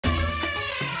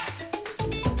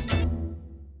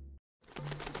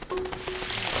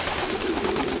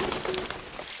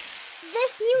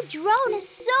drone is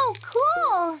so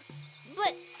cool,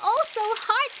 but also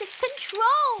hard to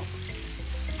control.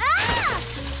 Ah!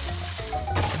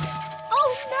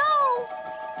 Oh no!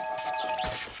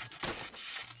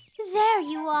 There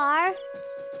you are.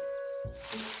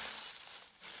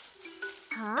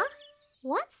 Huh?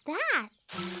 What's that?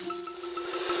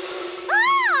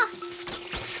 Ah!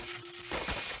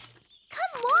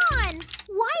 Come on!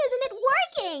 Why isn't it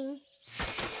working?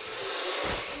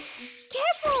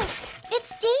 Careful!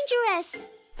 It's dangerous.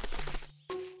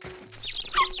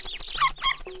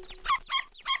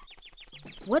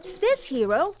 What's this,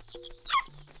 Hero?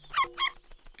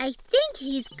 I think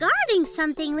he's guarding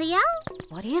something, Leo.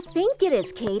 What do you think it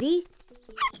is, Katie?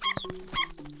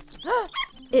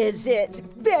 Is it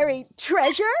buried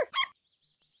treasure?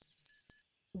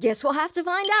 Guess we'll have to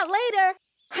find out later.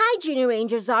 Hi, Junior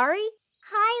Ranger Zari.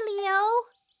 Hi, Leo.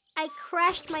 I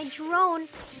crashed my drone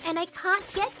and I can't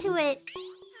get to it.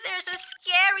 There's a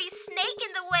scary snake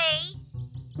in the way.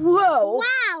 Whoa!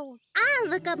 Wow! I'll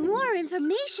look up more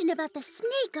information about the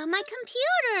snake on my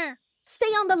computer.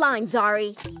 Stay on the line,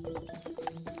 Zari.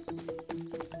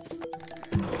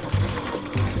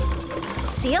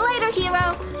 See you later,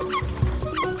 Hero.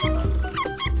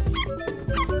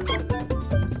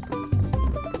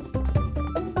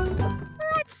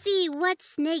 Let's see what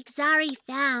snake Zari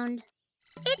found.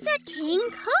 It's a king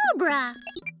cobra.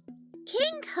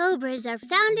 King cobras are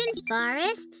found in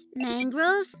forests,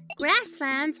 mangroves,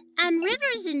 grasslands, and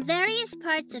rivers in various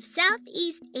parts of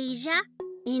Southeast Asia,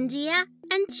 India,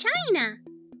 and China.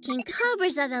 King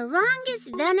cobras are the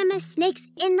longest venomous snakes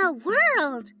in the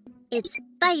world. Its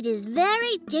bite is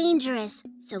very dangerous,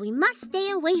 so we must stay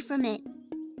away from it.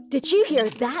 Did you hear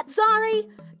that, Zari?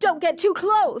 Don't get too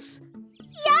close.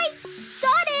 Yikes!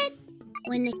 Got it!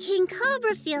 When the king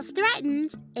cobra feels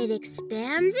threatened, it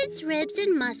expands its ribs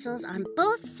and muscles on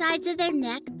both sides of their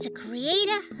neck to create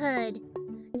a hood.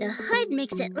 The hood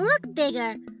makes it look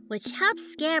bigger, which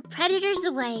helps scare predators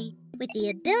away. With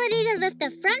the ability to lift the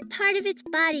front part of its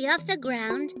body off the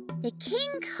ground, the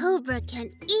king cobra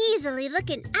can easily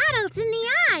look an adult in the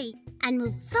eye and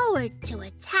move forward to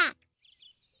attack.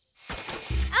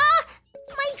 Ah!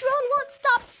 My drone won't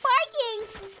stop sparking!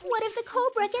 What if the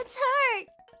cobra gets hurt?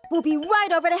 We'll be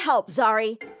right over to help,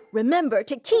 Zari. Remember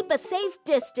to keep a safe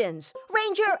distance.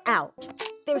 Ranger out.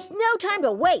 There's no time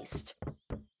to waste.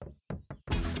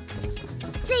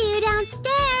 See you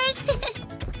downstairs.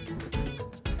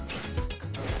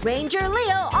 Ranger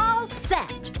Leo all set.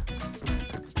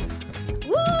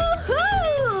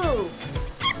 Woohoo!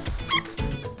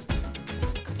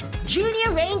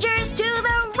 Junior Rangers to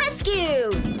the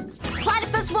rescue!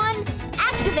 Platypus 1,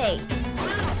 activate!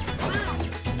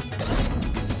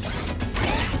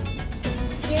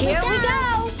 Here we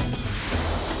go!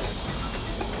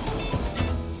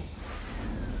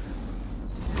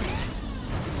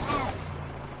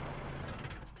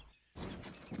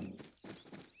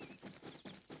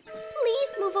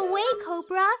 Please move away,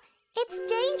 Cobra. It's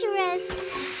dangerous.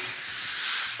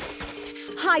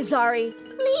 Hi, Zari.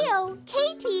 Leo,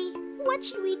 Katie, what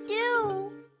should we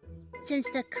do? Since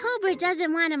the cobra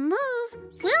doesn't want to move,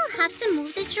 we'll have to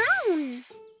move the drone.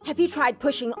 Have you tried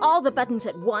pushing all the buttons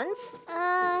at once?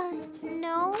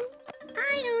 No.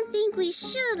 I don't think we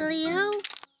should, Leo.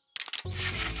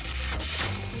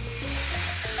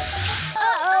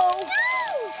 Uh-oh!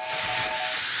 No!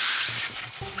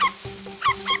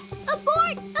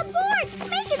 Abort! Abort!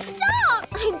 Make it stop!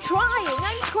 I'm trying!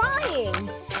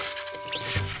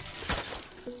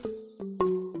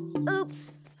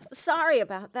 Oops. Sorry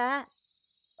about that.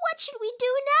 What should we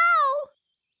do now?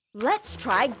 Let's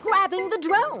try grabbing the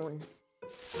drone.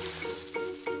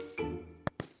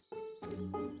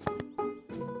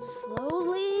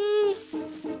 Slowly.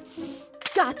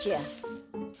 Gotcha.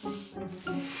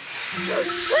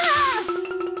 Ah!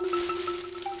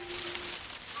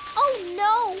 Oh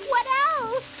no, what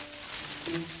else?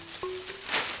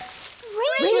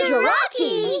 Ranger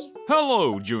Rocky!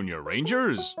 Hello, Junior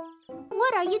Rangers.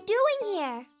 What are you doing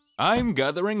here? I'm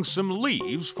gathering some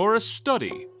leaves for a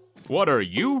study. What are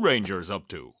you Rangers up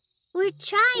to? We're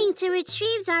trying to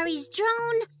retrieve Zari's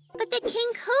drone, but the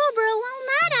King Cobra won't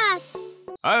let us.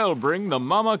 I'll bring the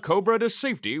Mama Cobra to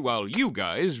safety while you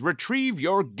guys retrieve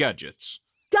your gadgets.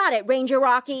 Got it, Ranger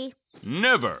Rocky.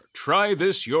 Never try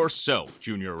this yourself,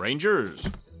 Junior Rangers.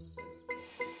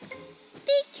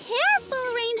 Be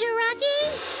careful, Ranger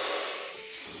Rocky.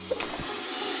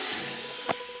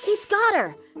 He's got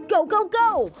her. Go, go,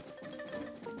 go.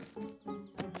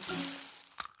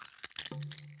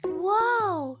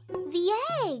 Whoa, the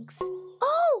eggs.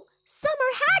 Oh, some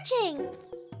are hatching.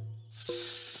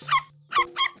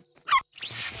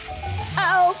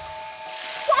 Uh-oh.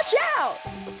 Watch out.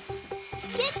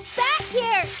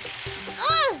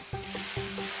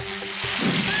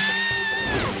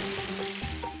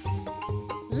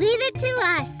 Leave it to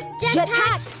us.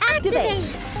 Jetpack activate.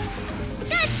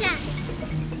 Gotcha.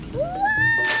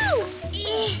 Whoa!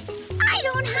 I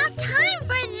don't have time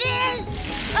for this.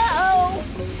 Uh-oh.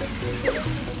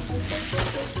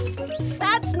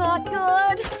 That's not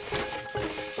good.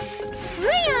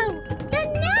 Leo, the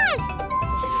nest.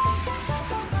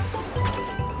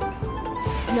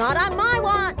 Not on my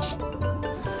watch.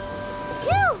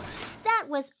 Phew! That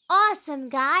was awesome,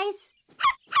 guys.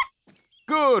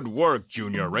 Good work,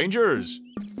 Junior Rangers.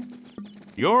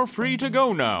 You're free to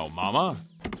go now, Mama.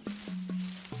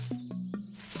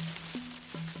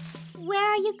 Where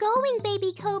are you going,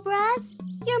 baby cobras?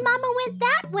 Your mama went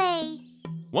that way.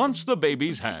 Once the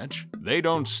babies hatch, they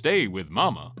don't stay with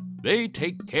Mama. They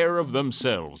take care of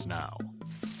themselves now.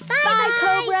 Bye,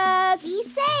 Cobras. Be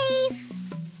safe.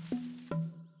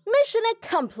 Mission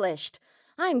accomplished.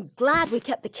 I'm glad we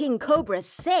kept the King Cobras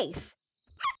safe.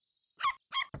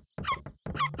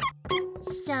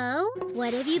 So,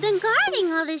 what have you been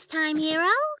guarding all this time, Hero?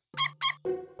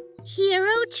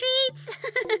 Hero treats?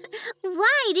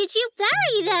 Why did you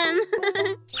bury them?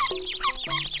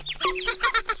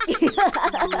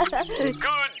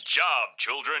 Good job,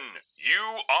 children.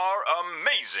 You are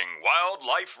amazing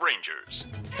wildlife rangers.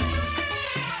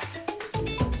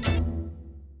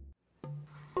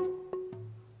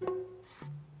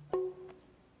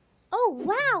 Oh,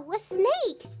 wow, a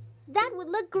snake! That would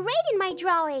look great in my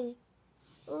drawing.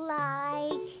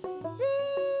 Like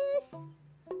this.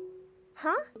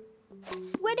 Huh?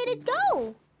 Where did it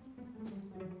go?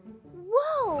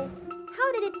 Whoa!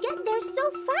 How did it get there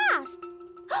so fast?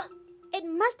 It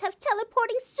must have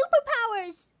teleporting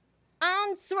superpowers!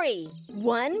 On 3.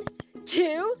 1,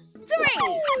 2,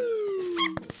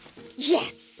 3.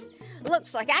 Yes!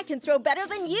 Looks like I can throw better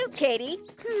than you, Katie.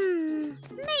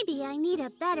 Maybe I need a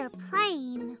better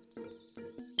plane.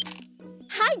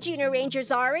 Hi, Junior Ranger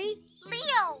Zari.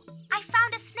 Leo, I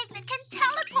found a snake that can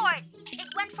teleport.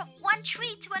 It went from one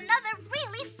tree to another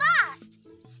really fast.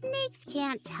 Snakes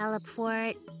can't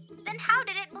teleport. Then how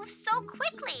did it move so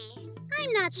quickly?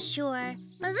 I'm not sure,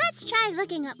 but let's try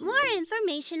looking up more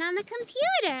information on the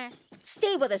computer.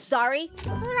 Stay with us, Zari.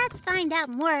 Let's find out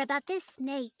more about this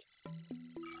snake.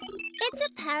 It's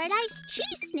a paradise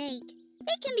tree snake.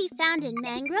 They can be found in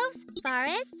mangroves,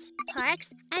 forests,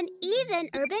 parks, and even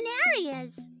urban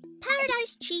areas.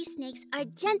 Paradise tree snakes are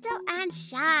gentle and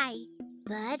shy,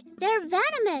 but they're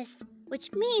venomous,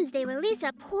 which means they release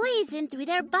a poison through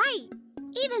their bite.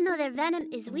 Even though their venom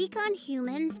is weak on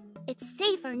humans, it's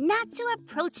safer not to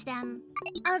approach them.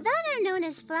 Although they're known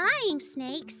as flying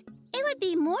snakes, it would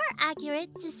be more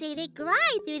accurate to say they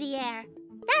glide through the air.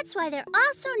 That's why they're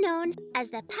also known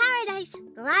as the paradise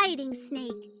gliding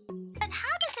snake. But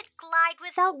how does it glide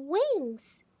without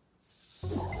wings?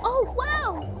 Oh,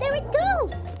 wow! There it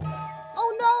goes!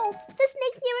 Oh, no! The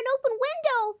snake's near an open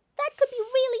window! That could be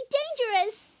really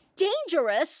dangerous!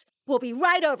 Dangerous? We'll be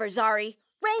right over, Zari.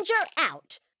 Ranger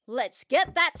out. Let's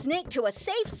get that snake to a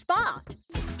safe spot.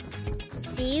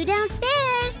 See you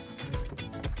downstairs!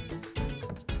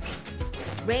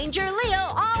 Ranger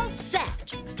Leo all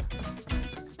set.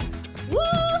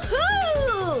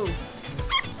 Woohoo!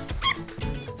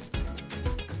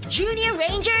 Junior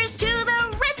Rangers to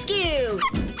the rescue!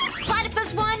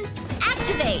 Platypus 1,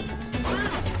 activate!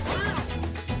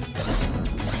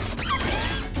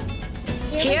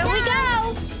 Here we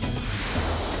go!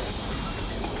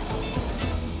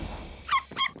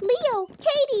 Leo,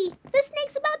 Katie, the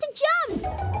snake's about to jump!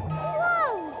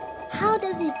 Whoa! How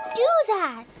does it do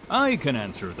that? I can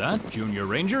answer that, Junior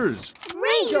Rangers.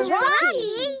 Ranger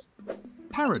Rocky!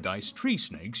 Paradise tree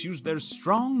snakes use their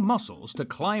strong muscles to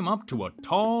climb up to a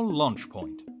tall launch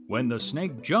point. When the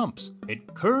snake jumps,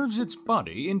 it curves its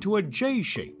body into a J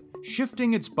shape,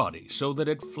 shifting its body so that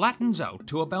it flattens out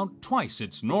to about twice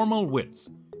its normal width.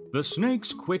 The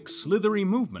snake's quick, slithery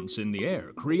movements in the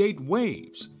air create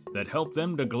waves that help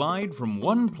them to glide from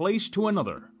one place to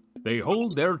another. They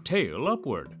hold their tail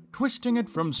upward, twisting it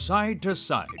from side to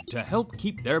side to help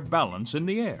keep their balance in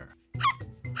the air.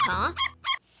 Huh?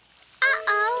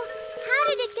 Uh-oh! How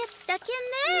did it get stuck in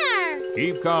there?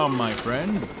 Keep calm, my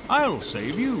friend. I'll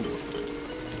save you.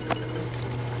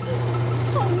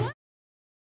 Oh,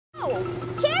 no!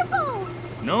 Careful!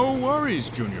 No worries,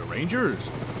 Junior Rangers.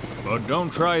 But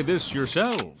don't try this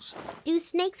yourselves. Do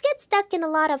snakes get stuck in a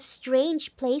lot of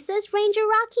strange places, Ranger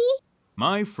Rocky?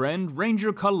 My friend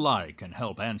Ranger Kalai can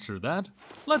help answer that.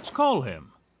 Let's call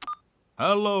him.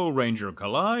 Hello, Ranger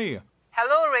Kalai.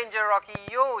 Hello, Ranger Rocky.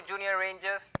 Yo, Junior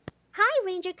Rangers. Hi,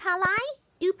 Ranger Kalai.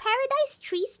 Do paradise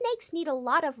tree snakes need a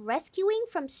lot of rescuing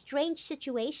from strange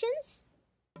situations?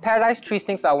 Paradise tree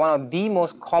snakes are one of the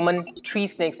most common tree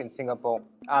snakes in Singapore.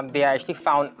 They are actually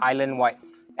found island-wide.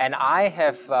 And I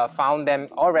have found them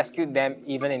or rescued them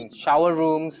even in shower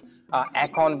rooms,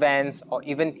 aircon vents, or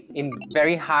even in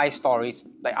very high stories,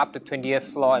 like up to 20th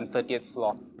floor and 30th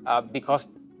floor. Because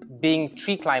being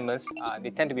tree climbers,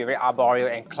 they tend to be very arboreal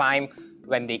and climb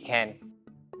when they can.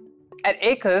 At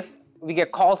Acres, we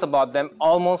get calls about them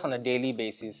almost on a daily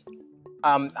basis.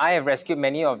 I have rescued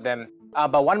many of them,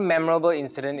 but one memorable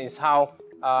incident is how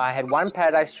I had one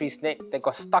paradise tree snake that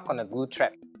got stuck on a glue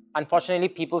trap. Unfortunately,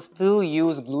 people still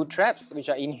use glue traps, which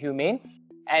are inhumane,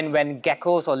 and when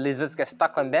geckos or lizards get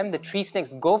stuck on them, the tree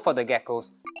snakes go for the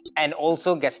geckos and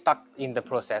also get stuck in the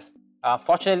process.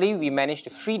 Fortunately, we managed to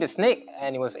free the snake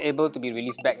and it was able to be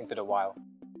released back into the wild.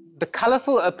 The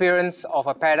colorful appearance of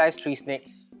a paradise tree snake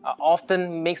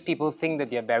often makes people think that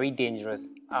they are very dangerous.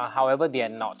 However, they are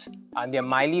not. They are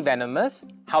mildly venomous.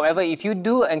 However, if you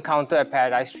do encounter a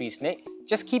paradise tree snake,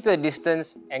 just keep your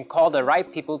distance and call the right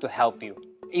people to help you.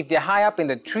 If they're high up in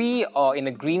the tree or in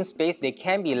a green space, they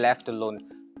can be left alone.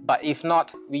 But if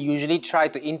not, we usually try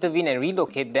to intervene and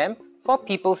relocate them for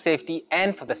people's safety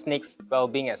and for the snake's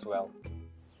well-being as well.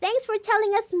 Thanks for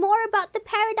telling us more about the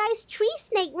paradise tree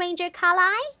snake, Ranger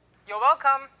Kalai. You're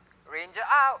welcome. Ranger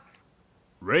out.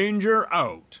 Ranger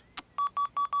out.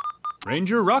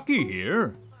 Ranger Rocky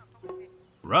here.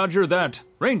 Roger that.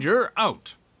 Ranger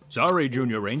out. Sorry,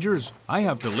 Junior Rangers. I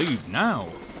have to leave now.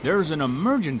 There's an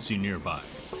emergency nearby.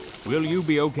 Will you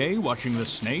be okay watching the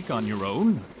snake on your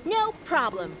own? No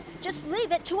problem. Just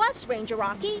leave it to us, Ranger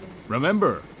Rocky.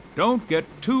 Remember, don't get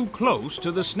too close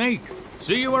to the snake.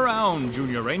 See you around,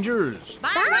 Junior Rangers.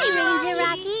 Bye, Ranger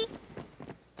Rocky.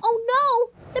 Oh no!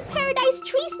 The paradise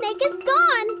tree snake is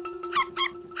gone!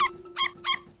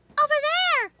 Over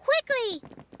there! Quickly!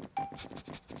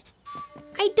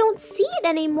 I don't see it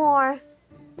anymore.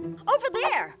 Over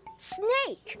there!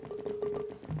 Snake!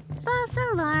 False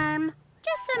alarm.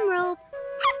 Just some rope.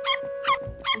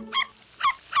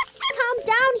 Calm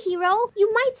down, Hero.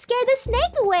 You might scare the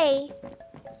snake away.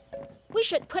 We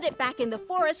should put it back in the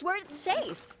forest where it's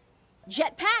safe.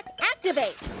 Jetpack,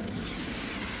 activate!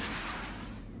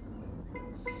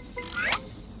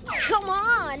 Come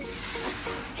on!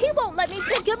 He won't let me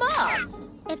pick him up!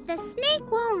 If the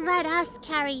snake won't let us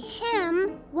carry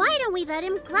him, why don't we let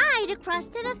him glide across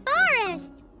to the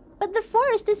forest? But the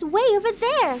forest is way over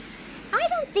there. I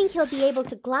don't think he'll be able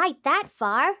to glide that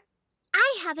far.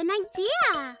 I have an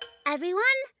idea. Everyone,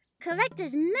 collect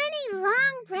as many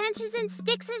long branches and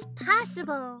sticks as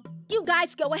possible. You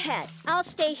guys go ahead. I'll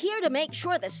stay here to make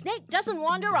sure the snake doesn't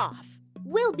wander off.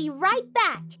 We'll be right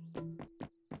back.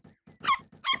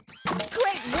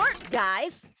 Great work,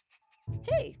 guys.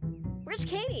 Hey, where's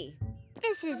Katie?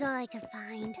 This is all I could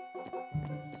find.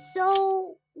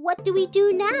 So, what do we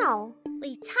do now?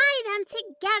 We tie them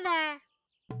together.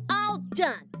 All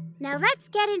done. Now let's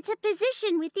get into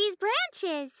position with these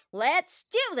branches. Let's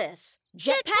do this.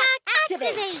 Jetpack,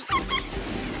 activate.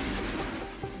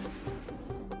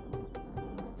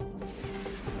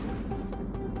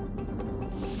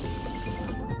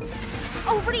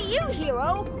 Over to you,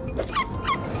 Hero.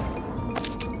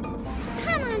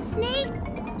 Come on, Snake.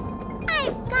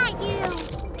 I've got you.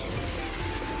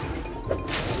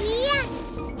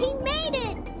 Yes, he made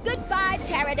it. Goodbye,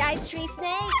 Paradise Tree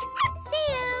Snake.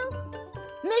 See you.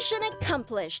 Mission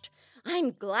accomplished.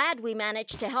 I'm glad we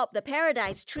managed to help the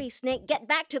Paradise Tree Snake get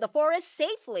back to the forest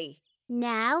safely.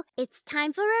 Now it's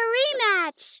time for a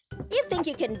rematch. You think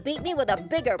you can beat me with a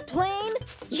bigger plane?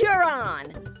 You're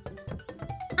on.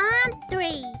 On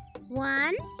 3.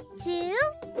 1, 2,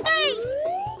 3.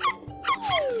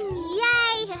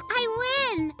 Yay!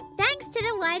 I win! Thanks to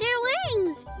the wider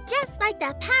wings, just like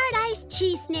the Paradise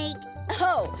Tree Snake.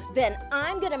 Oh, then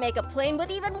I'm gonna make a plane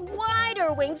with even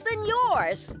wider wings than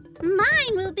yours.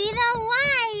 Mine will be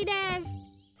the widest.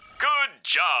 Good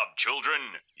job, children.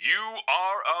 You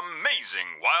are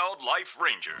amazing wildlife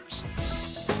rangers.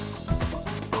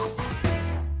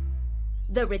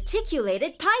 The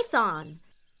reticulated python.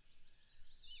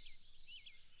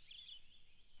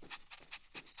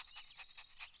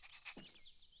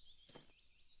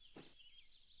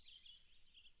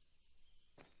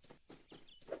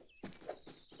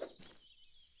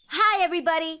 Hi,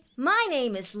 everybody. My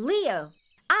name is Leo.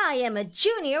 I am a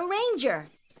junior ranger.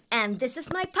 And this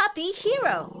is my puppy,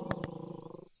 Hero.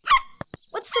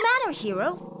 What's the matter,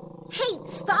 Hero? Hey,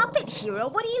 stop it, Hero.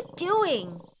 What are you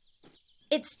doing?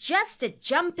 It's just a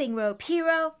jumping rope,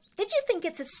 Hero. Did you think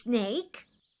it's a snake?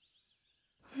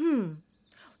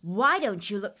 Why don't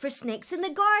you look for snakes in the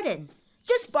garden?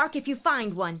 Just bark if you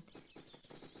find one.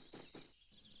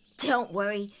 Don't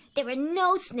worry. There are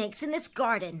no snakes in this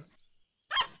garden.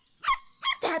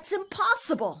 That's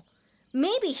impossible.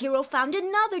 Maybe Hero found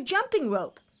another jumping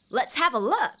rope. Let's have a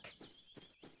look.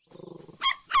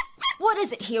 What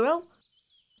is it, Hero?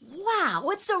 Wow,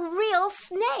 it's a real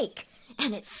snake.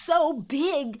 And it's so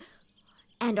big.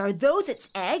 And are those its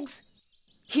eggs?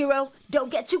 Hero,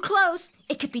 don't get too close.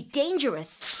 It could be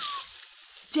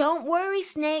dangerous. Don't worry,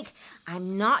 Snake.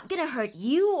 I'm not gonna hurt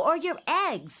you or your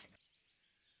eggs.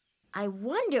 I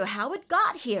wonder how it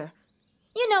got here.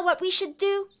 You know what we should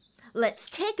do? Let's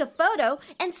take a photo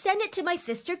and send it to my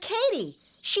sister Katie.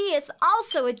 She is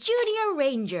also a junior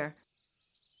ranger.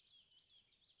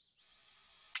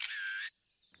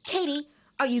 Katie,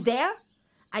 are you there?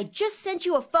 I just sent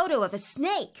you a photo of a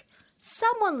snake.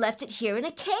 Someone left it here in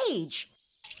a cage.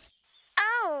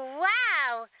 Oh,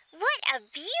 wow! What a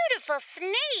beautiful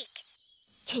snake!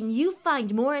 Can you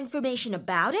find more information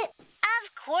about it?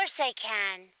 Of course I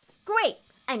can. Great,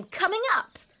 I'm coming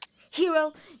up.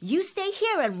 Hero, you stay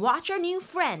here and watch our new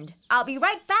friend. I'll be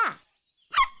right back.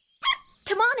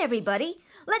 Come on, everybody.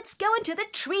 Let's go into the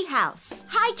tree house.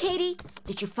 Hi, Katie.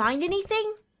 Did you find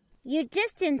anything? You're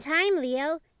just in time,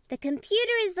 Leo. The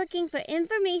computer is looking for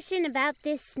information about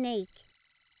this snake.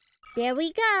 There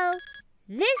we go.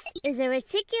 This is a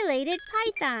reticulated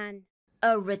python.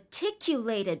 A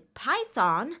reticulated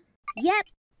python? Yep,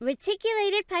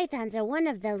 reticulated pythons are one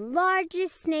of the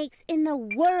largest snakes in the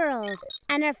world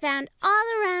and are found all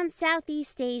around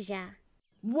Southeast Asia.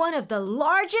 One of the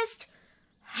largest?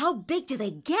 How big do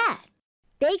they get?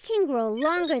 They can grow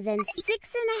longer than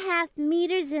 6.5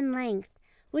 meters in length,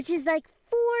 which is like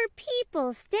 4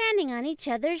 people standing on each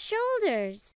other's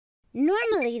shoulders.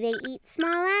 Normally, they eat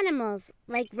small animals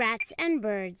like rats and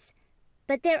birds,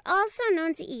 but they're also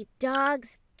known to eat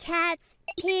dogs, cats,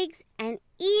 pigs, and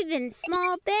even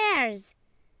small bears.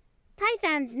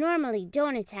 Pythons normally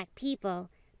don't attack people,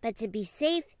 but to be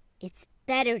safe, it's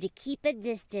better to keep a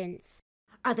distance.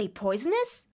 Are they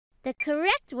poisonous? The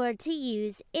correct word to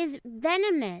use is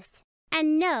venomous.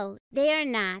 And no, they are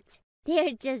not.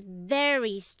 They're just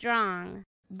very strong.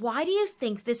 Why do you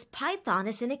think this python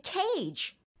is in a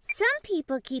cage? Some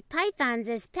people keep pythons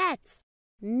as pets.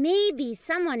 Maybe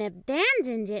someone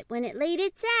abandoned it when it laid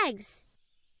its eggs.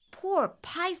 Poor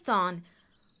python.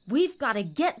 We've got to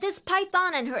get this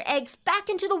python and her eggs back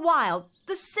into the wild.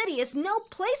 The city is no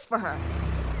place for her.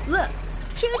 Look,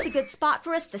 here's a good spot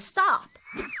for us to stop.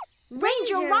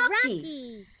 Ranger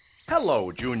Rocky!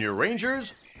 Hello, Junior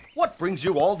Rangers. What brings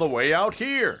you all the way out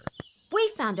here?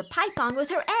 We found a python with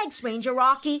her eggs, Ranger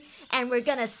Rocky, and we're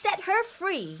gonna set her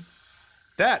free.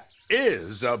 That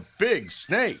is a big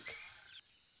snake.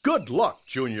 Good luck,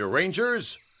 Junior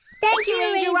Rangers. Thank you,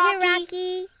 Ranger Rocky.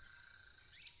 Rocky.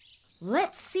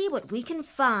 Let's see what we can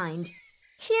find.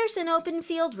 Here's an open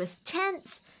field with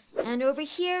tents, and over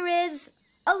here is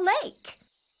a lake.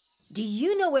 Do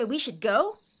you know where we should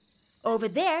go? Over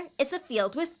there is a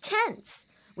field with tents,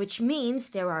 which means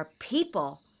there are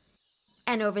people.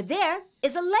 And over there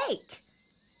is a lake.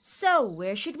 So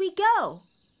where should we go?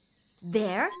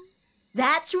 There?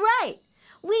 That's right.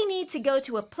 We need to go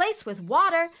to a place with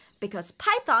water because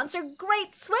pythons are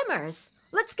great swimmers.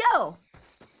 Let's go.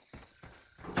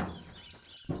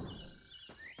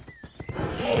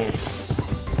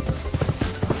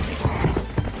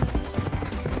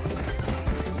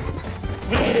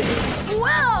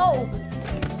 Whoa!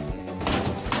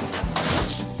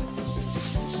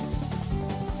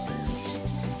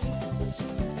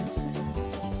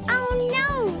 Oh no,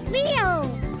 Leo!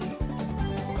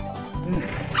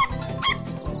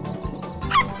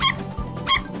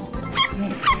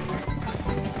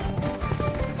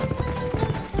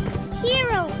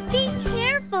 Hero, be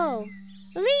careful!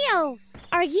 Leo,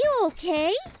 are you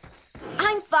okay?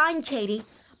 I'm fine, Katie,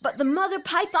 but the mother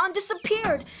python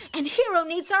disappeared and Hero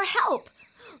needs our help.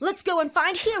 Let's go and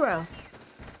find Hero.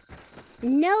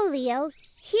 No, Leo.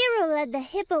 Hero led the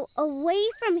hippo away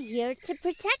from here to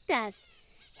protect us.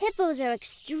 Hippos are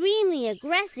extremely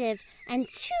aggressive and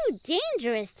too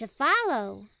dangerous to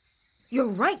follow. You're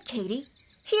right, Katie.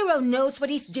 Hero knows what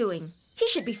he's doing. He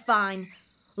should be fine.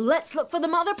 Let's look for the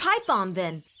mother python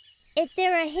then. If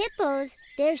there are hippos,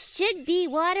 there should be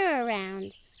water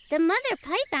around. The mother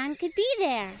python could be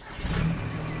there.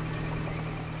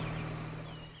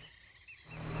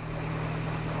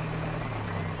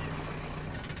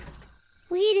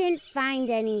 We didn't find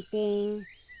anything.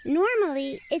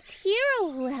 Normally, it's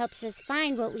Hero who helps us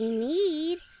find what we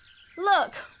need.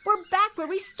 Look, we're back where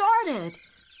we started.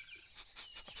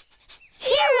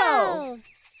 Hero!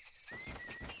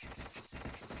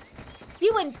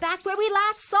 You went back where we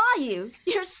last saw you.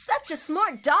 You're such a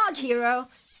smart dog, Hero.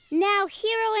 Now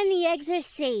Hero and the eggs are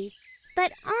safe,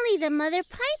 but only the mother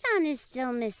python is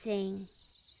still missing.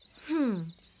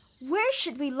 Where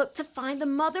should we look to find the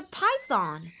mother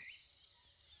python?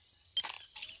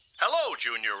 Hello,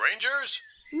 Junior Rangers.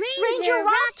 Ranger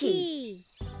Rocky!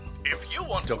 If you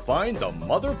want to find the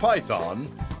mother python,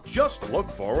 just look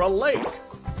for a lake.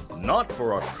 Not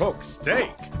for a cooked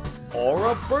steak or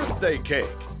a birthday cake,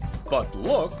 but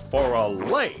look for a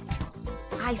lake.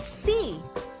 I see.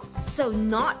 So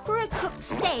not for a cooked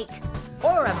steak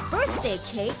or a birthday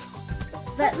cake,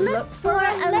 but look for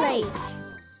a lake.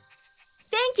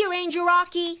 Thank you, Ranger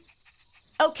Rocky.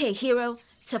 Okay, Hero,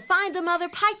 to find the mother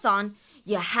python,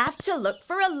 you have to look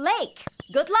for a lake.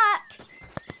 Good luck.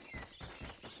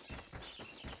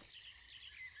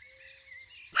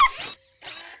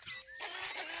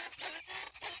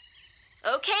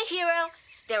 Okay, Hero,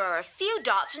 there are a few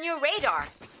dots on your radar.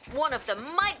 One of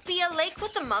them might be a lake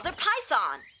with the mother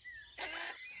python.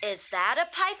 Is that a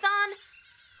python?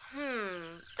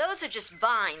 Those are just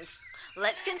vines.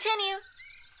 Let's continue.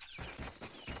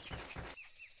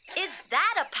 Is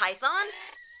that a python?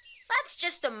 That's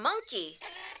just a monkey.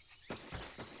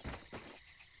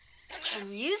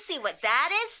 Can you see what that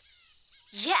is?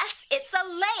 Yes, it's a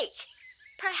lake.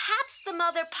 Perhaps the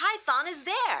mother python is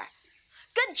there.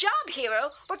 Good job,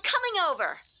 Hero. We're coming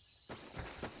over.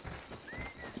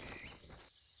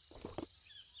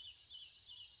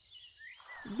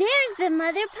 There's the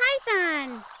mother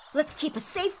python. Let's keep a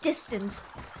safe distance.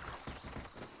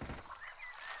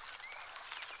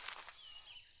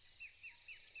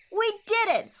 We did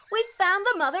it! We found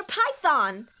the mother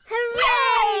python!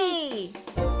 Hooray!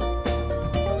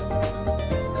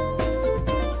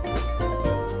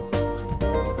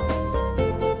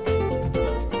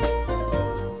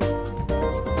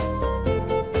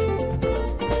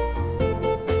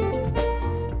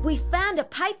 We found a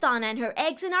python and her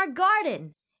eggs in our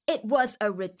garden. It was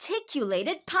a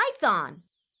reticulated python.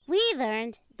 We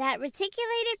learned that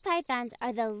reticulated pythons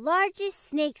are the largest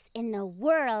snakes in the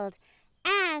world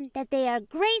and that they are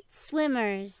great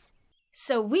swimmers.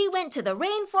 So we went to the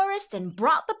rainforest and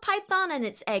brought the python and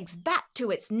its eggs back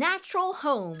to its natural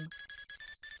home.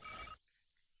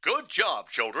 Good job,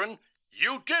 children.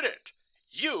 You did it.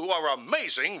 You are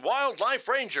amazing wildlife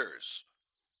rangers.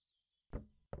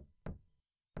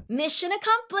 Mission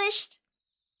accomplished.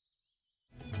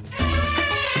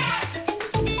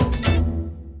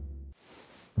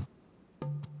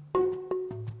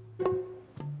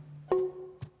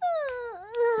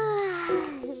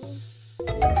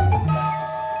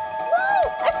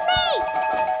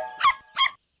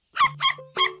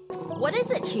 What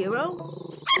is it, Hero?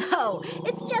 Oh,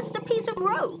 it's just a piece of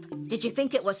rope. Did you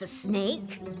think it was a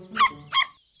snake?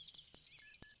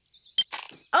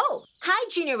 Oh, hi,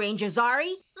 Junior Ranger Zari.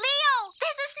 Leo,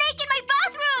 there's a snake in my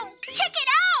bathroom! Check it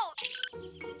out!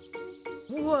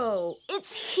 Whoa,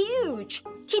 it's huge.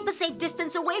 Keep a safe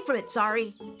distance away from it,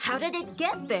 Zari. How did it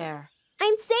get there?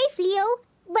 I'm safe, Leo,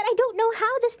 but I don't know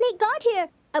how the snake got here.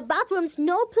 A bathroom's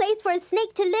no place for a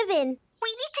snake to live in. We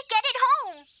need to get it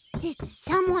home. Did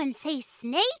someone say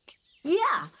snake?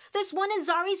 Yeah, there's one in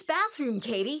Zari's bathroom,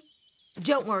 Katie.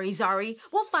 Don't worry, Zari.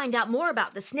 We'll find out more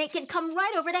about the snake and come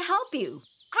right over to help you.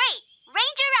 Great!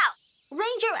 Ranger out!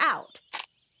 Ranger out.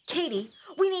 Katie,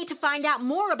 we need to find out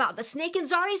more about the snake in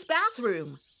Zari's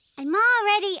bathroom. I'm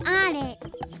already on it.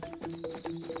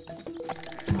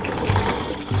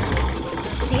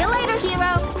 See you later,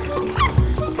 Hero.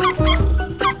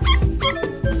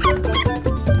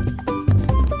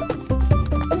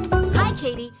 Hi,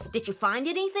 Katie. Did you find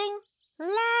anything?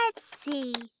 Let's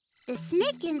see. The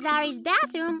snake in Zari's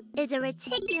bathroom is a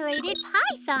reticulated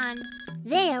python.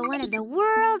 They are one of the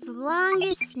world's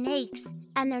longest snakes,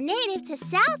 and they're native to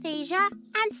South Asia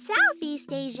and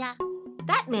Southeast Asia.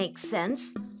 That makes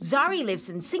sense. Zari lives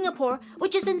in Singapore,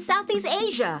 which is in Southeast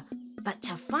Asia. But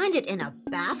to find it in a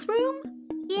bathroom?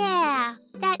 Yeah,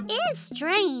 that is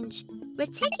strange.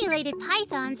 Reticulated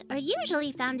pythons are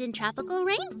usually found in tropical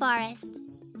rainforests.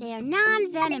 They are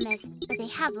non-venomous, but they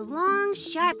have long,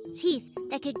 sharp teeth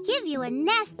that could give you a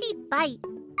nasty bite.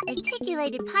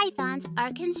 Reticulated pythons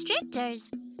are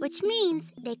constrictors, which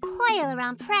means they coil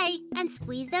around prey and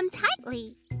squeeze them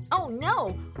tightly. Oh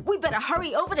no! We better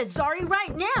hurry over to Zari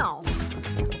right now!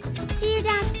 See you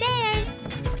downstairs.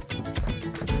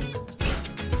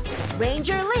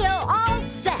 Ranger Leo all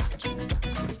set!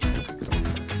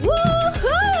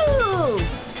 Woohoo!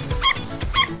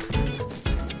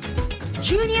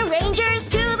 Junior Rangers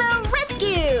to the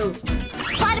rescue!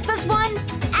 Platypus 1,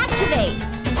 activate!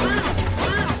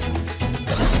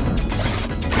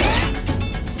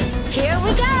 Here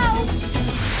we go!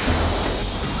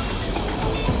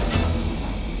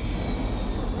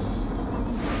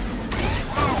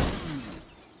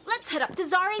 Let's head up to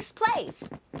Zari's place.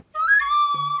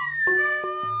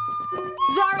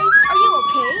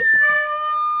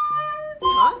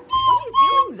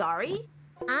 Zari?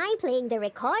 I'm playing the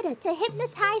recorder to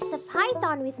hypnotize the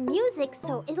python with music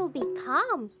so it'll be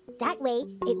calm. That way,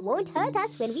 it won't hurt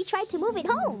us when we try to move it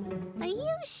home. Are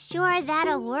you sure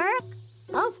that'll work?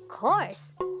 Of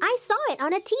course. I saw it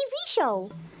on a TV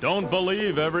show. Don't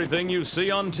believe everything you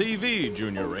see on TV,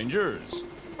 Junior Rangers.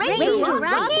 Ranger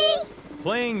Rocky?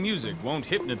 Playing music won't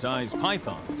hypnotize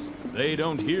pythons. They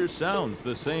don't hear sounds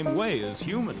the same way as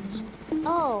humans.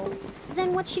 Oh,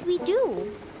 then what should we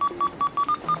do?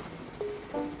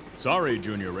 Sorry,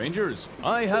 Junior Rangers.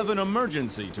 I have an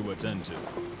emergency to attend to.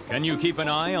 Can you keep an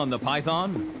eye on the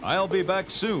python? I'll be back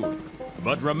soon.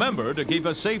 But remember to keep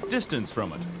a safe distance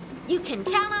from it. You can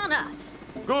count on us.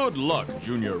 Good luck,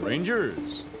 Junior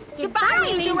Rangers. Goodbye,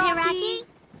 Ranger Rocky.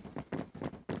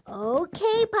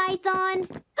 Okay, python.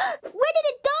 Where did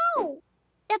it go?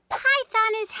 The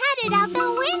python is headed out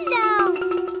the window.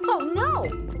 Oh, no.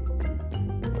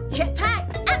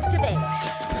 Jetpack, activate.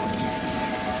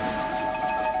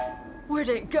 Where'd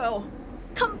it go?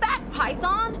 Come back,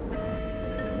 Python!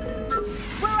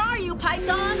 Where are you,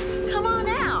 Python? Come on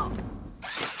out!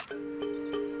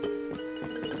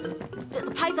 Did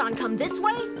the Python come this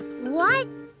way? What?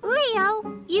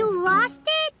 Leo, you lost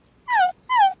it?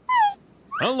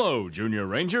 Hello, Junior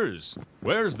Rangers.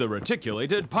 Where's the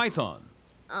reticulated python?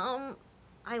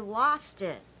 I lost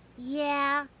it.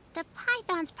 Yeah, the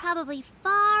python's probably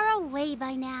far away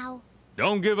by now.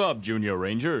 Don't give up, Junior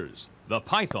Rangers. The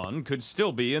python could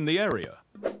still be in the area.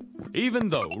 Even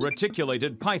though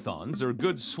reticulated pythons are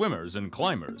good swimmers and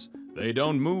climbers, they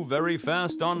don't move very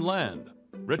fast on land.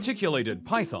 Reticulated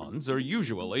pythons are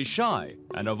usually shy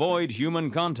and avoid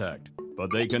human contact, but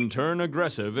they can turn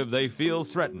aggressive if they feel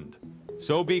threatened.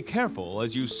 So be careful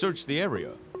as you search the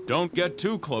area. Don't get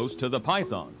too close to the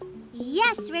python.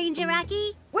 Yes, Ranger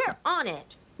Rocky. We're on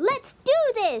it. Let's do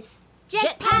this!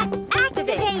 Jetpack,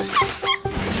 activate!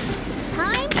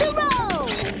 Time to roll!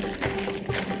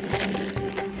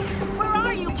 Where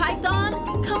are you, Python?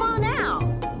 Come on out!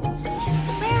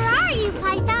 Where are you,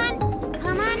 Python?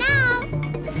 Come on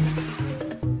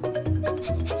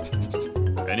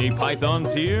out. Any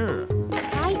pythons here?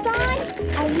 Python,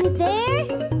 are you there?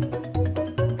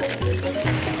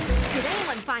 Did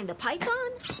anyone find the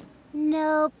Python?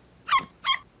 Nope.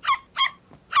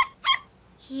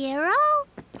 Hero?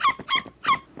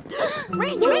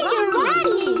 Ranger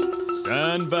Rocky!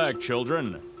 Stand back,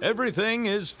 children. Everything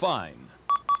is fine.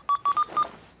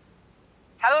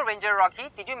 Hello, Ranger Rocky.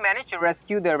 Did you manage to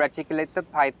rescue the reticulated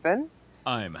python?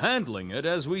 I'm handling it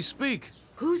as we speak.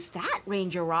 Who's that,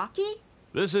 Ranger Rocky?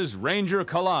 This is Ranger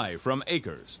Kalai from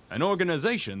Acres, an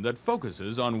organization that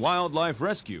focuses on wildlife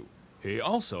rescue. He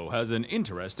also has an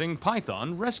interesting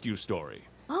python rescue story.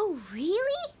 Oh,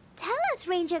 really? Tell us,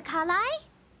 Ranger Kalai.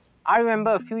 I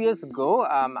remember a few years ago,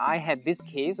 I had this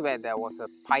case where there was a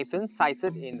python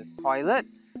sighted in the toilet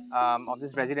of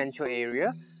this residential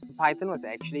area. The python was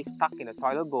actually stuck in a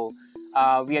toilet bowl.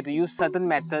 We had to use certain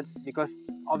methods because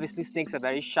obviously snakes are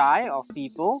very shy of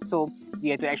people. So we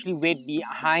had to actually wait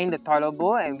behind the toilet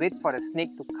bowl and wait for the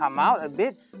snake to come out a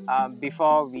bit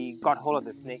before we got hold of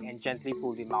the snake and gently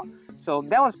pulled him out. So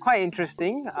that was quite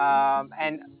interesting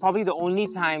and probably the only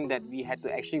time that we had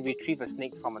to actually retrieve a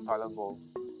snake from a toilet bowl.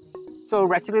 So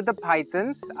reticulated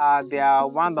pythons, they are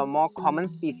one of the more common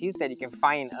species that you can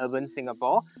find in urban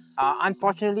Singapore.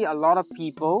 Unfortunately, a lot of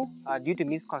people, due to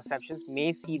misconceptions,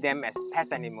 may see them as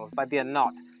pest animals, but they are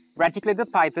not.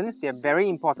 Reticulated pythons, they are very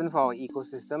important for our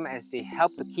ecosystem as they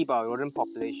help to keep our rodent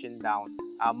population down.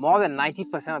 More than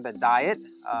 90% of the diet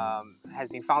has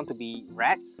been found to be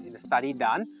rats in the study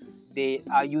done. They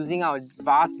are using our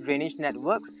vast drainage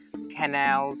networks,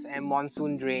 canals and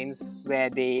monsoon drains where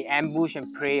they ambush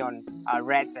and prey on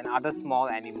rats and other small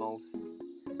animals.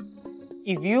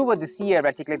 If you were to see a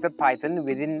reticulated python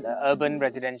within the urban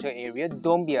residential area,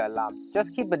 don't be alarmed.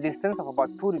 Just keep a distance of about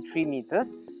 2 to 3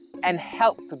 meters and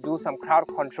help to do some crowd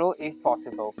control if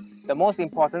possible. The most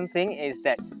important thing is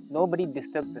that nobody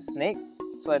disturbs the snake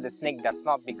so that the snake does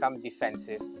not become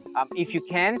defensive. If you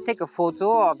can, take a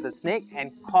photo of the snake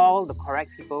and call the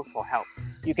correct people for help.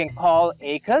 You can call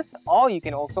Acres or you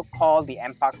can also call the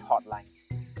MParks hotline.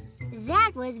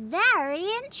 That was very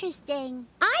interesting.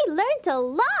 I learned a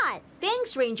lot.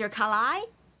 Thanks, Ranger Kalai.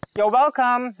 You're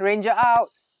welcome. Ranger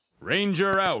out.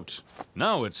 Ranger out.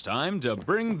 Now it's time to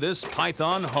bring this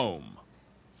python home.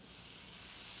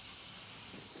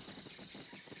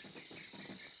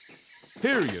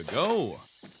 Here you go.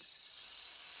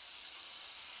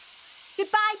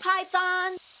 Goodbye,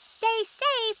 Python. Stay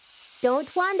safe.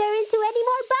 Don't wander into any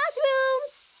more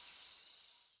bathrooms.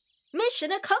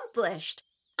 Mission accomplished.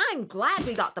 I'm glad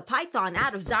we got the Python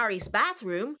out of Zari's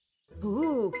bathroom.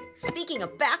 Ooh, speaking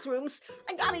of bathrooms,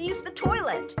 I gotta use the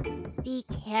toilet. Be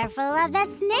careful of the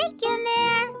snake in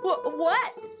there.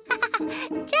 What?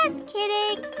 Just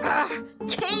kidding.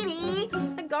 Katie,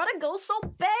 I gotta go so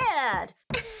bad.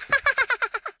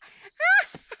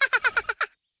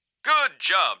 Good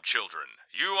job, children.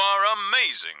 You are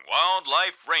amazing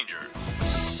wildlife rangers.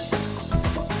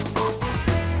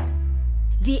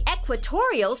 The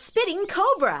equatorial spitting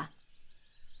cobra.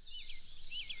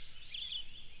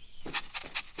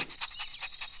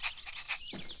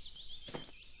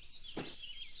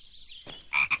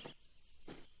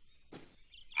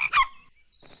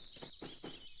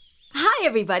 Hi,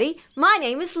 everybody. My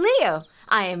name is Leo.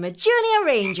 I am a junior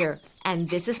ranger, and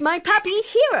this is my puppy,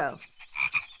 Hero.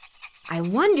 I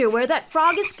wonder where that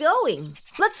frog is going.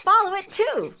 Let's follow it,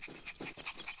 too.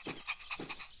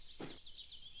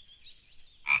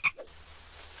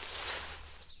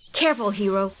 Careful,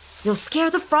 Hero. You'll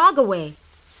scare the frog away.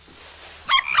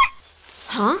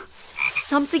 Huh?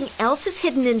 Something else is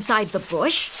hidden inside the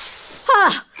bush?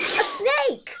 Ah, a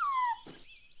snake!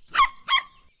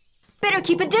 Better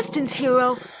keep a distance,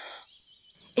 Hero.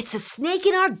 It's a snake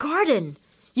in our garden.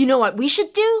 You know what we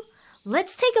should do?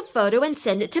 Let's take a photo and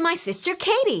send it to my sister,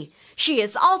 Katie. She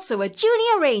is also a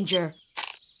junior ranger.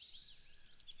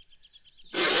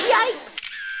 Yikes!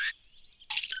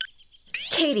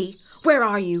 Katie, where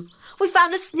are you? We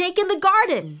found a snake in the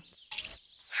garden.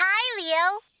 Hi,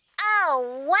 Leo.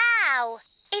 Oh, wow.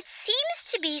 It seems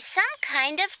to be some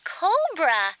kind of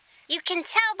cobra. You can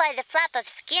tell by the flap of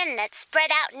skin that's spread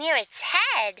out near its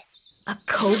head. A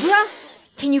cobra?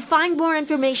 Can you find more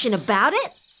information about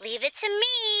it? Leave it to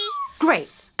me. Great.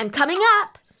 I'm coming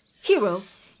up. Hero,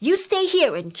 you stay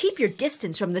here and keep your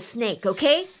distance from the snake,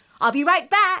 okay? I'll be right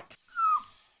back.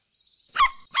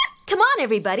 Come on,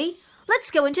 everybody.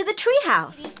 Let's go into the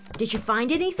treehouse. Did you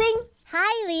find anything?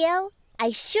 Hi, Leo.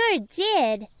 I sure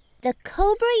did. The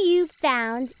cobra you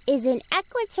found is an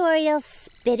equatorial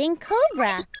spitting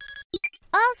cobra,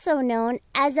 also known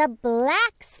as a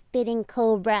black spitting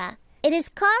cobra. It is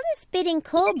called a spitting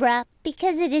cobra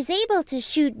because it is able to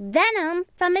shoot venom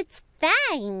from its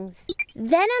fangs.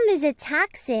 Venom is a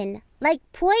toxin, like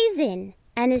poison,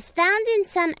 and is found in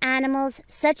some animals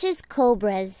such as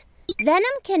cobras. Venom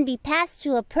can be passed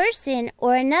to a person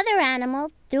or another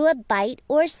animal through a bite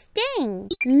or sting.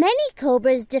 Many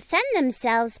cobras defend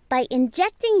themselves by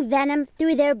injecting venom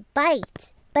through their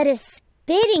bite, but a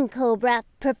spitting cobra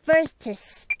prefers to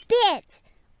spit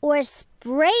or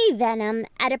spray venom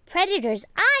at a predator's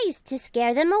eyes to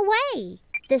scare them away.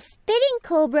 The spitting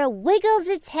cobra wiggles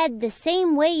its head the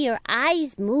same way your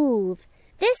eyes move.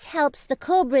 This helps the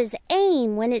cobra's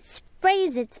aim when it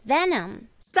sprays its venom.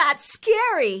 That's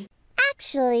scary.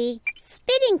 Actually,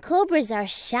 spitting cobras are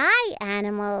shy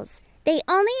animals. They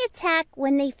only attack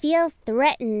when they feel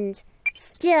threatened.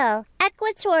 Still,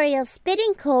 equatorial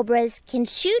spitting cobras can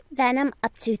shoot venom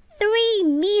up to 3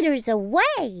 meters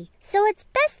away, so it's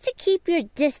best to keep your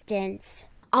distance.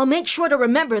 I'll make sure to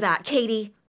remember that,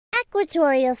 Katie.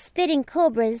 Equatorial spitting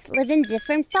cobras live in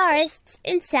different forests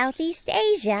in Southeast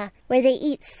Asia, where they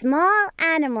eat small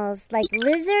animals like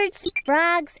lizards,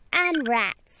 frogs, and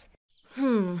rats.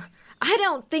 I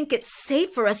don't think it's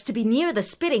safe for us to be near the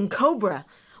spitting cobra.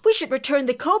 We should return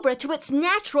the cobra to its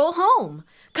natural home.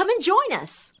 Come and join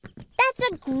us.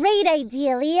 That's a great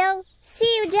idea, Leo. See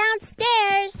you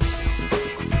downstairs.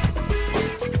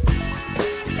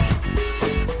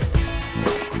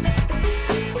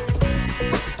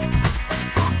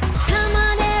 Come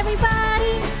on,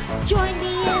 everybody. Join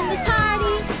me in this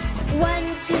party.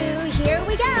 1, 2, here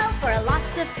we go. For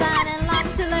lots of fun and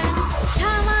lots to learn.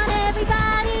 Come on,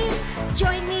 everybody.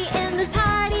 Join me in this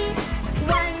party.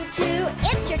 1, 2,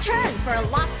 it's your turn for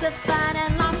lots of fun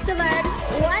and lots to learn.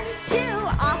 1, 2,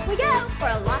 off we go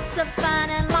for lots of fun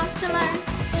and lots to learn.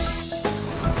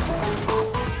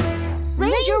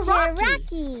 Ranger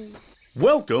Rocky.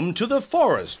 Welcome to the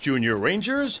forest, Junior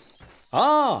Rangers.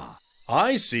 Ah,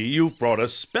 I see you've brought a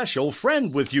special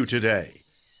friend with you today.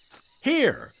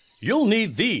 Here, you'll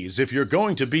need these if you're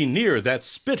going to be near that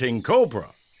spitting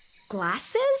cobra.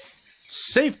 Glasses?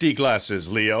 Safety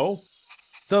glasses, Leo.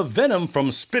 The venom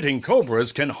from spitting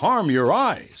cobras can harm your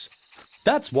eyes.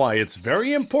 That's why it's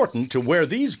very important to wear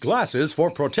these glasses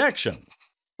for protection.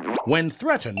 When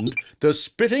threatened, the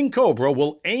spitting cobra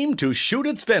will aim to shoot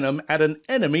its venom at an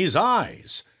enemy's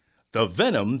eyes. The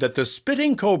venom that the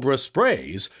spitting cobra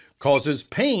sprays causes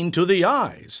pain to the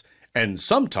eyes and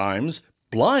sometimes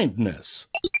blindness.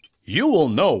 You will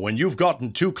know when you've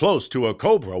gotten too close to a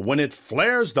cobra when it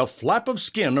flares the flap of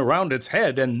skin around its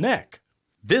head and neck.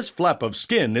 This flap of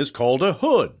skin is called a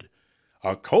hood.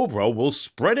 A cobra will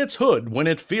spread its hood when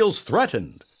it feels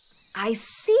threatened. I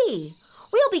see.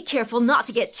 We'll be careful not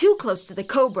to get too close to the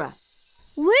cobra.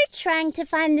 We're trying to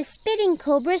find the spitting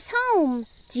cobra's home.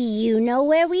 Do you know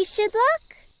where we should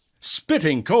look?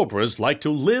 Spitting cobras like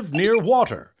to live near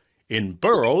water, in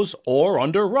burrows or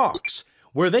under rocks,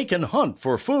 where they can hunt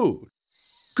for food.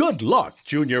 Good luck,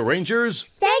 Junior Rangers.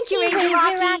 Thank you, Ranger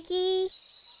Rocky. Rocky.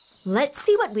 Let's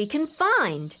see what we can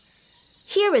find.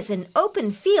 Here is an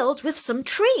open field with some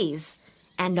trees.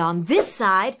 And on this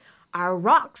side are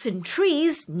rocks and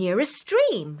trees near a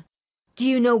stream. Do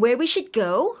you know where we should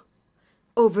go?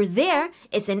 Over there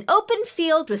is an open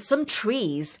field with some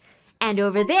trees. And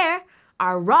over there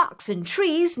are rocks and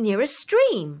trees near a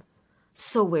stream.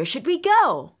 So where should we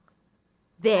go?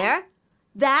 There?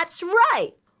 That's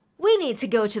right. We need to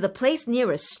go to the place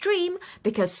near a stream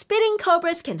because spitting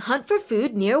cobras can hunt for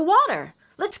food near water.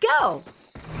 Let's go.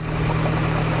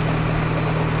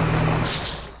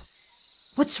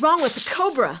 What's wrong with the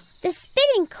cobra? The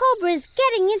spitting cobra is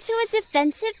getting into a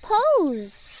defensive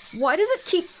pose. Why does it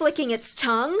keep flicking its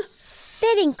tongue?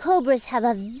 Spitting cobras have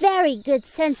a very good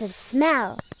sense of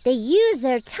smell. They use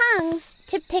their tongues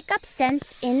to pick up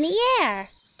scents in the air.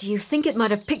 Do you think it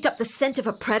might have picked up the scent of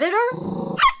a predator?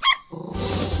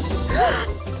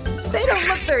 They don't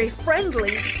look very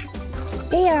friendly.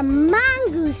 They are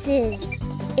mongooses.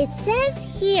 It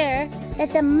says here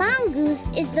that the mongoose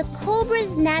is the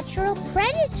cobra's natural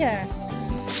predator.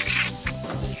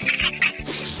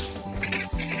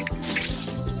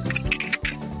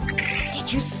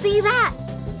 Did you see that?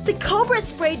 The cobra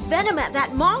sprayed venom at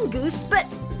that mongoose, but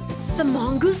the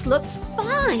mongoose looks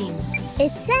fine.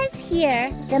 It says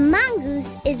here the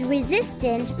mongoose is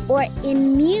resistant or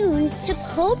immune to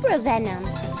cobra venom.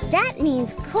 That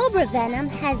means cobra venom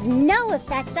has no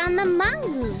effect on the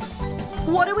mongoose.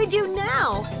 What do we do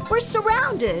now? We're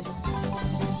surrounded.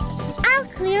 I'll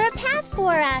clear a path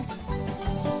for us.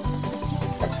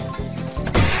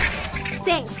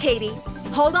 Thanks, Katie.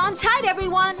 Hold on tight,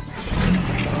 everyone.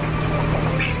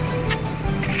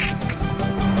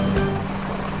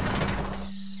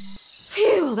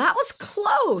 Phew, that was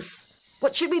close.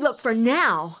 What should we look for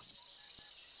now?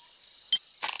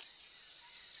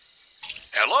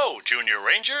 Hello, Junior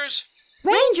Rangers.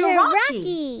 Ranger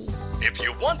Rocky. If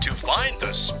you want to find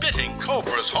the spitting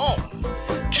cobra's home,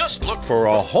 just look for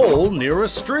a hole near a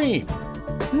stream.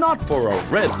 Not for a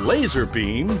red laser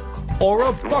beam or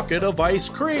a bucket of ice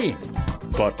cream,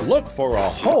 but look for a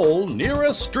hole near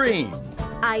a stream.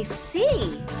 I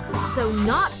see. So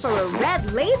not for a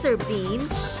red laser beam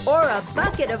or a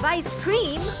bucket of ice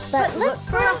cream, but look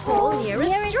for a hole near a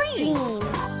stream.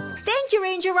 Thank you,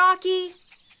 Ranger Rocky.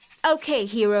 Okay,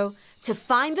 Hero, to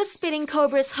find the spitting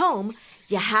cobra's home,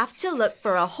 you have to look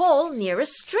for a hole near a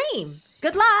stream.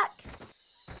 Good luck.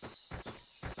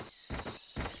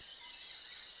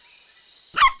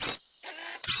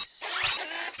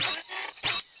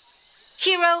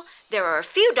 Hero, there are a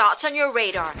few dots on your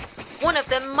radar. One of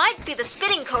them might be the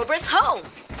spitting cobra's home.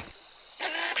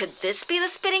 Could this be the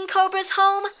spitting cobra's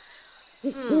home?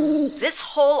 This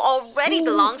hole already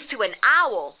belongs to an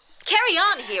owl. Carry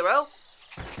on, Hero.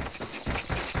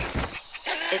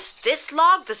 Is this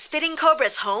log the spitting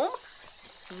cobra's home?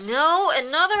 No,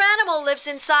 another animal lives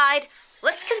inside.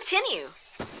 Let's continue.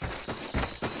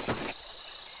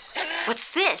 What's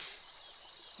this?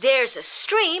 There's a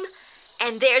stream,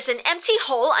 and there's an empty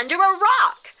hole under a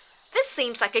rock. This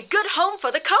seems like a good home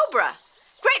for the cobra.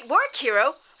 Great work,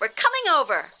 Hero. We're coming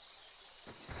over.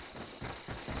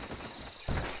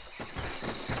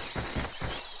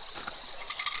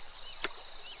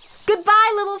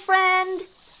 Goodbye, little friend.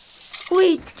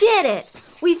 We did it!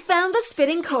 We found the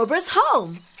spitting cobra's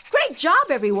home. Great job,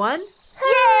 everyone.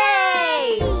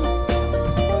 Yay!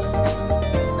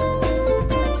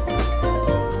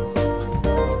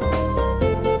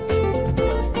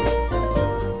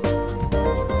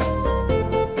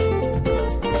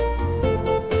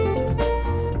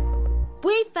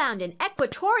 We found an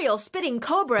equatorial spitting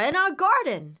cobra in our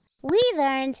garden. We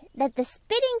learned that the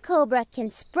spitting cobra can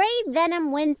spray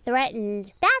venom when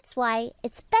threatened. That's why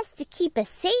it's best to keep a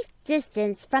safe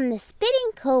distance from the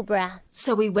spitting cobra.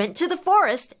 So we went to the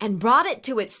forest and brought it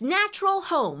to its natural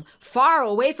home, far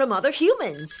away from other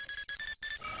humans.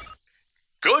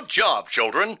 Good job,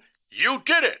 children. You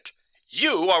did it.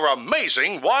 You are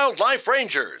amazing wildlife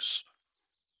rangers.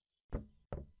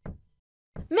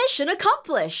 Mission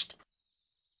accomplished.